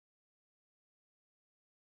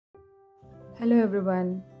Hello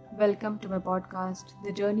everyone, welcome to my podcast,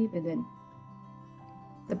 The Journey Within.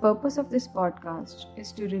 The purpose of this podcast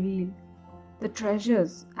is to reveal the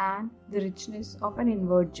treasures and the richness of an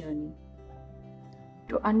inward journey,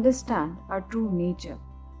 to understand our true nature.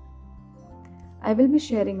 I will be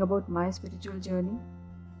sharing about my spiritual journey,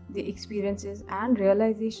 the experiences and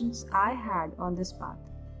realizations I had on this path.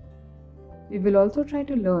 We will also try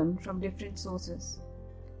to learn from different sources,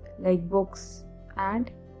 like books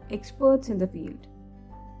and experts in the field.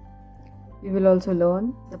 We will also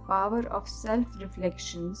learn the power of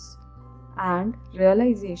self-reflections and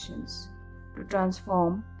realizations to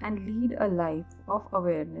transform and lead a life of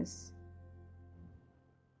awareness.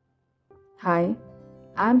 Hi,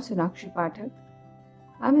 I'm Sonakshi Pathak.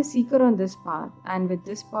 I'm a seeker on this path, and with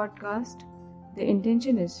this podcast, the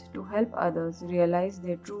intention is to help others realize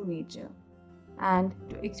their true nature and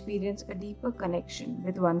to experience a deeper connection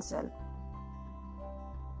with oneself.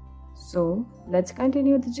 So, let's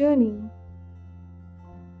continue the journey.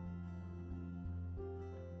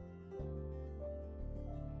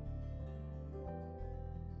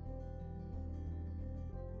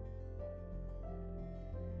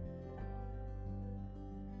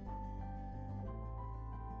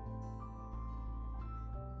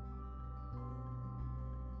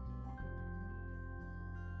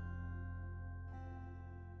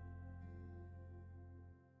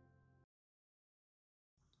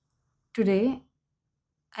 Today,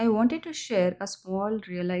 I wanted to share a small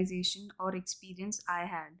realization or experience I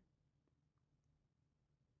had.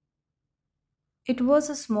 It was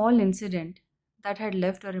a small incident that had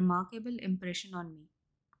left a remarkable impression on me.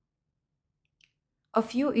 A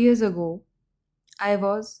few years ago, I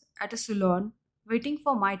was at a salon waiting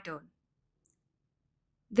for my turn.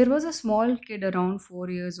 There was a small kid around 4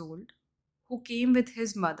 years old who came with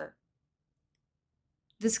his mother.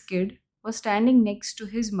 This kid was standing next to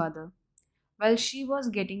his mother while she was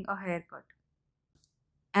getting a haircut,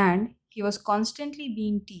 and he was constantly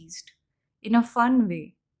being teased in a fun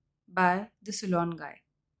way by the salon guy.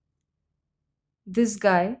 This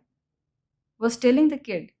guy was telling the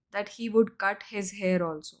kid that he would cut his hair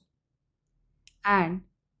also, and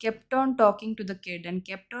kept on talking to the kid and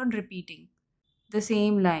kept on repeating the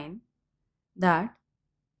same line that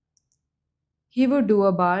he would do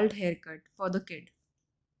a bald haircut for the kid.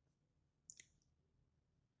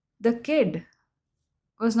 The kid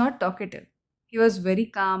was not talkative. He was very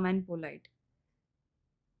calm and polite,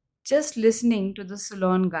 just listening to the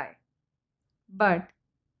salon guy. But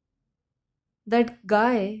that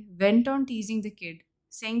guy went on teasing the kid,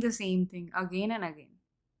 saying the same thing again and again.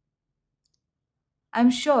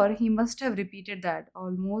 I'm sure he must have repeated that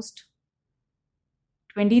almost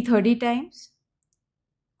 20, 30 times,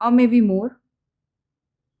 or maybe more.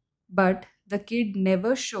 But the kid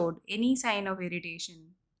never showed any sign of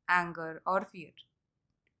irritation, anger, or fear.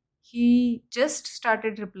 He just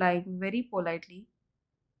started replying very politely,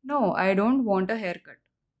 "No, I don't want a haircut."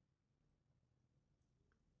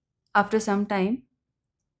 After some time,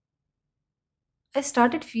 I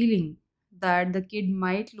started feeling that the kid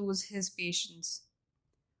might lose his patience,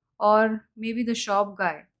 or maybe the shop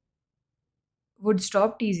guy would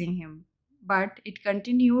stop teasing him. But it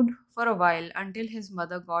continued for a while until his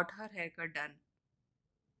mother got her haircut done.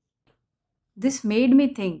 This made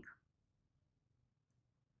me think.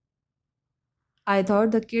 I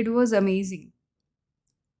thought the kid was amazing.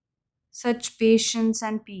 Such patience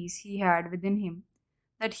and peace he had within him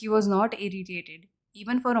that he was not irritated,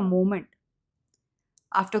 even for a moment,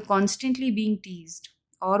 after constantly being teased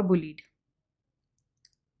or bullied.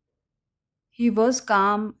 He was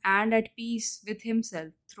calm and at peace with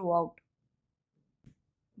himself throughout.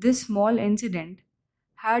 This small incident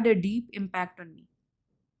had a deep impact on me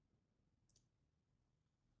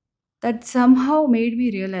that somehow made me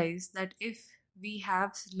realize that if we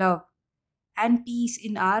have love and peace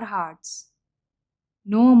in our hearts,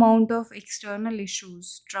 no amount of external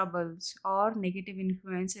issues, troubles, or negative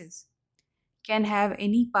influences can have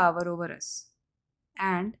any power over us,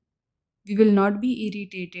 and we will not be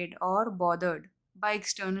irritated or bothered by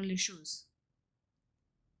external issues.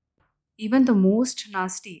 Even the most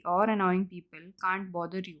nasty or annoying people can't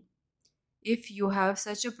bother you if you have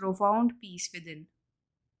such a profound peace within.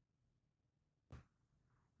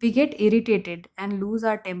 We get irritated and lose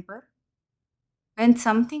our temper when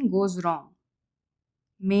something goes wrong,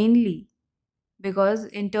 mainly because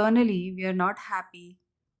internally we are not happy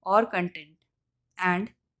or content,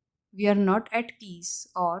 and we are not at peace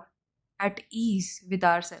or at ease with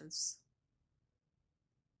ourselves.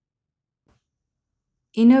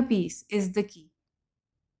 Inner peace is the key,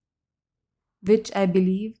 which I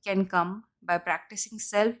believe can come by practicing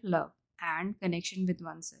self love and connection with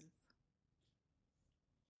oneself.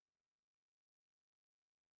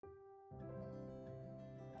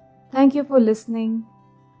 Thank you for listening.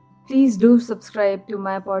 Please do subscribe to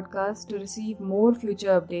my podcast to receive more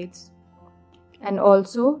future updates. And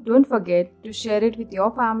also, don't forget to share it with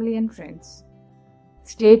your family and friends.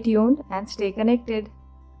 Stay tuned and stay connected.